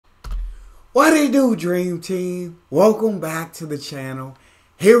What it do, Dream Team? Welcome back to the channel.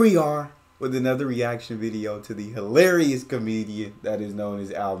 Here we are with another reaction video to the hilarious comedian that is known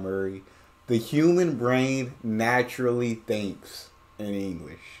as Al Murray. The human brain naturally thinks in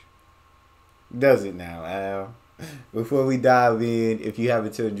English. Does it now, Al? Before we dive in, if you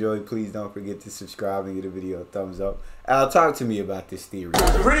haven't to enjoy, please don't forget to subscribe and give the video a thumbs up. Al, talk to me about this theory.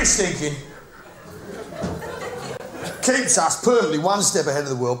 British thinking keeps us permanently one step ahead of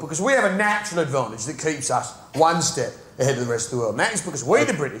the world because we have a natural advantage that keeps us one step ahead of the rest of the world. And that is because we,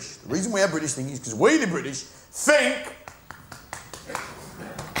 the British, the reason we have British thinking is because we, the British, think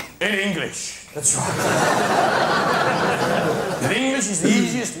in English. That's right. And English is the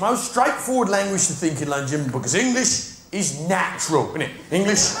easiest, most straightforward language to think in, London, because English is natural, isn't it?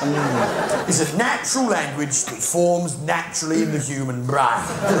 English is a natural language that forms naturally in the human brain.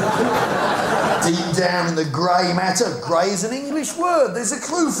 Deep down in the grey matter, grey is an English word, there's a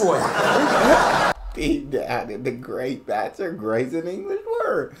clue for you. Deep down in the grey matter, grey is an English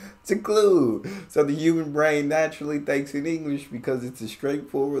word. It's a clue. So the human brain naturally thinks in English because it's a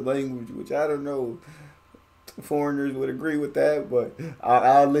straightforward language, which I don't know foreigners would agree with that, but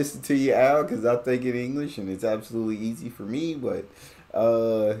I'll listen to you, Al, because I think in English and it's absolutely easy for me. But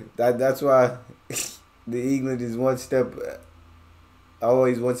that's why the England is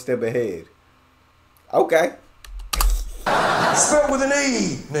always one step ahead. Okay. Spelled with an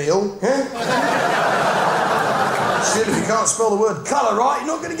E, Neil. Huh? Shit, if you can't spell the word colour right,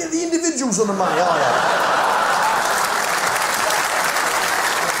 you're not going to get the individuals on the money, are you?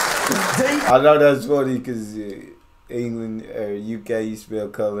 I know that's funny because England or UK you spell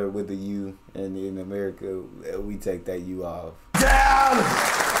color with a U, and in America we take that U off. Down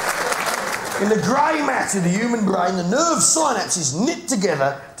in the grey matter of the human brain, the nerve synapses knit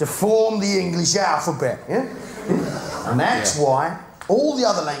together to form the English alphabet. Yeah? And that's why all the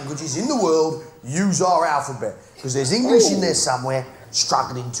other languages in the world use our alphabet, because there's English in there somewhere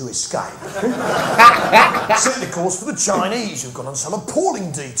struggling to escape. Set the course for the Chinese, who've gone on some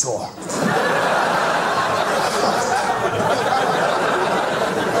appalling detour.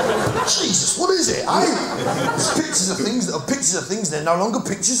 Jesus, what is it, eh? There's pictures of things that are pictures of things, they're no longer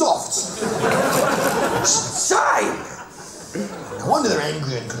pictures of. Shame! No wonder they're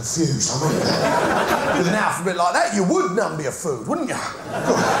angry and confused. I mean, with an alphabet like that, you would number your food, wouldn't you?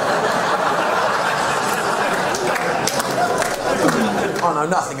 I know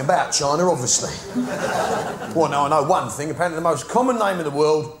nothing about China, obviously. Well, no, I know one thing. Apparently the most common name in the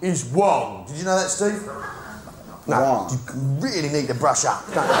world is Wong. Did you know that, Steve? No, Wong. You really need to brush up,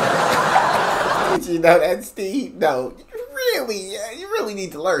 don't Did you know that, Steve? No, you really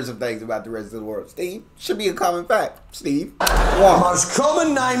need to learn some things about the rest of the world, Steve. Should be a common fact, Steve. The most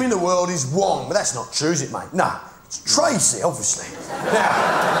common name in the world is Wong, but that's not true, is it, mate? No, it's Tracy, obviously.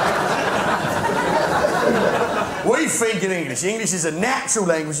 Now, we think in English. English is a natural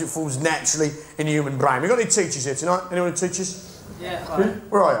language that forms naturally in the human brain. We got any teachers here tonight? Anyone who teaches? Yeah.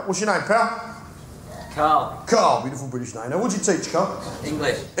 Where are you? What's your name, pal? Carl. Carl, beautiful British name. Now, what do you teach, Carl?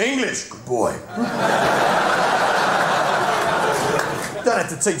 English. English, good boy. Don't have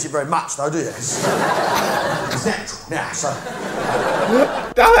to teach it very much, though, do you? It's natural. Now, so.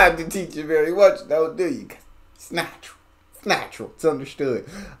 Don't have to teach you very much, though, do you? It's natural. It's natural. It's understood.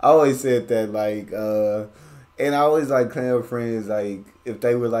 I always said that, like, and I always like tell friends, like, if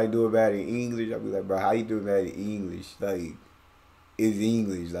they would like do it bad in English, I'd be like, bro, how you doing bad in English? Like, it's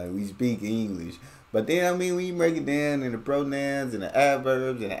English. Like, we speak English. But then, I mean, when you break it down in the pronouns and the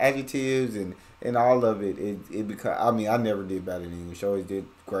adverbs and the adjectives and all of it, it becomes, I mean, I never did bad in English. I always did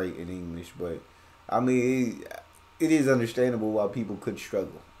great in English. But, I mean, it is understandable why people could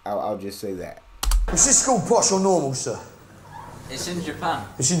struggle. I'll just say that. Is this school posh or normal, sir? It's in Japan.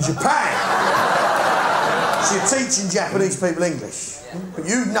 It's in Japan. So you're teaching Japanese people English. Yeah. But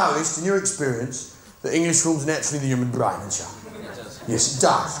you've noticed in your experience that English forms naturally in the human brain, haven't you? It does. Yes, it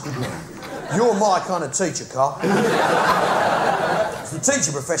does. Good man. You're my kind of teacher, Carl. The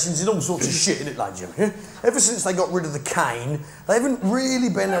teacher profession's in all sorts of shit, isn't it, like Jim? Yeah? Ever since they got rid of the cane, they haven't really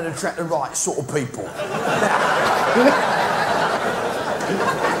been able to attract the right sort of people. Now,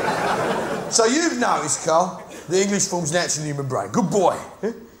 so you've noticed, Carl, that English forms naturally in the human brain. Good boy.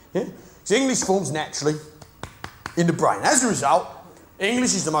 Yeah? Yeah? So English forms naturally in the brain. As a result,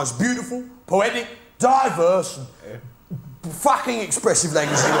 English is the most beautiful, poetic, diverse, fucking expressive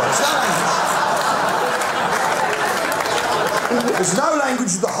language in the world. There's no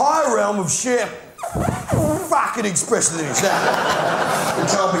language with the higher realm of sheer fucking expressiveness. Now,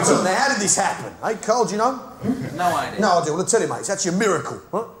 can't be taught. Now, how did this happen? Hey, Carl, do you know? No idea. No idea. Well, I'll tell you, mate, it's actually a miracle.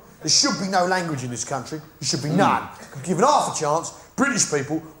 Huh? There should be no language in this country. There should be none. Given half a chance, British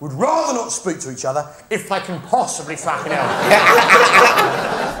people would rather not speak to each other if they can possibly fucking help it.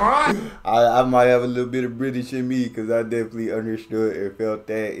 Alright? I might have a little bit of British in me because I definitely understood and felt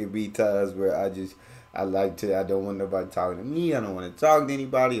that. It be times where I don't want nobody talking to me. I don't want to talk to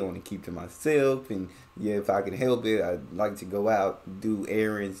anybody. I want to keep to myself. And yeah, if I can help it, I'd like to go out, do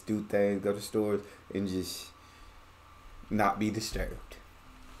errands, do things, go to stores, and just not be disturbed.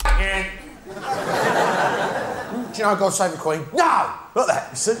 Yeah. Do you know God Save the Queen? No! Not that,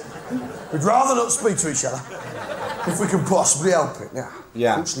 you see? We'd rather not speak to each other if we can possibly help it. Now,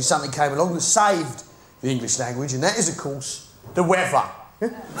 yeah. Fortunately, something came along that saved the English language, and that is, of course, the weather.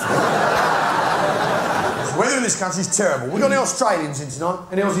 The weather in this country is terrible. We've got any Australians in tonight?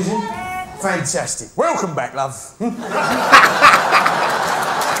 Any Aussies in? Fantastic. Welcome back, love. You've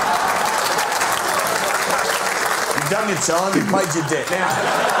done your time, you've paid your debt. Now,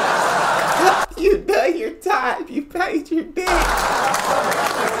 You've done your time, you paid your debt.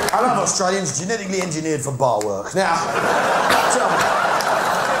 I love Australians, genetically engineered for bar work. Now, tell me.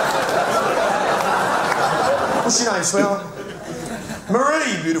 What's your name, sweetheart?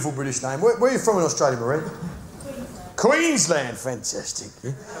 Marie, beautiful British name. Where are you from in Australia, Marie? Queensland, fantastic.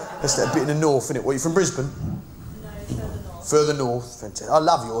 Yeah? That's that bit in the north, isn't it? What, are you from Brisbane? No, further Further north, fantastic. I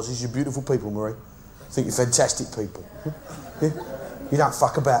love yours, you're beautiful people, Marie. I think you're fantastic people. Yeah? You don't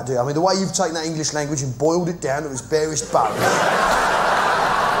fuck about, do you? I mean, the way you've taken that English language and boiled it down to its barest bones.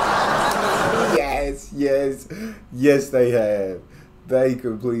 Yes, they have. They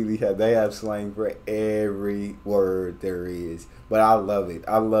completely have. They have slang for every word there is. But I love it.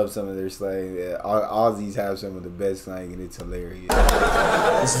 I love some of their slang. Aussies have some of the best slang, and it's hilarious.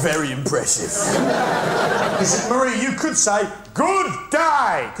 It's very impressive. Listen, Marie, you could say, good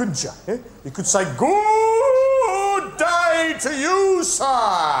day, couldn't you? Yeah? You could say, good day to you, sir.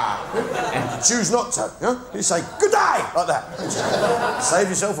 And you choose not to. Yeah? You say, good day, like that. Save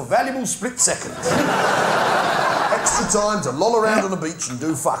yourself a valuable split second. Extra time to loll around on the beach and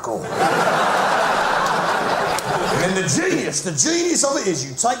do fuck all. And the genius of it is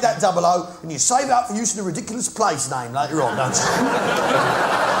you take that 00 and you save it up for use in a ridiculous place name later on, don't you?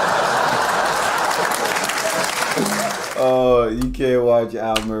 Oh, you can't watch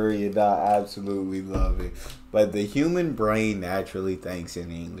Al Murray and not absolutely love it. But the human brain naturally thinks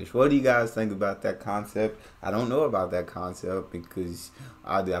in English. What do you guys think about that concept? I don't know about that concept because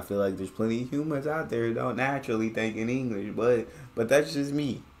I feel like there's plenty of humans out there who don't naturally think in English. But that's just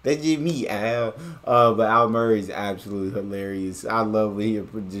me. That's just me, Al. But Al Murray's absolutely hilarious. I love when he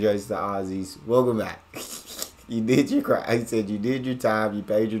addressed the Aussies. Welcome back. You did your crime. He said you did your time. You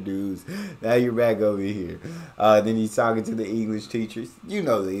paid your dues. Now you're back over here. Then he's talking to the English teachers. You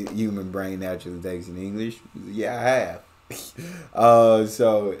know the human brain naturally thinks in English. Yeah, I have.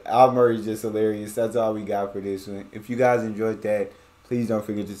 So Al Murray's just hilarious. That's all we got for this one. If you guys enjoyed that, please don't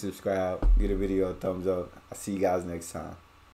forget to subscribe. Give the video a thumbs up. I'll see you guys next time.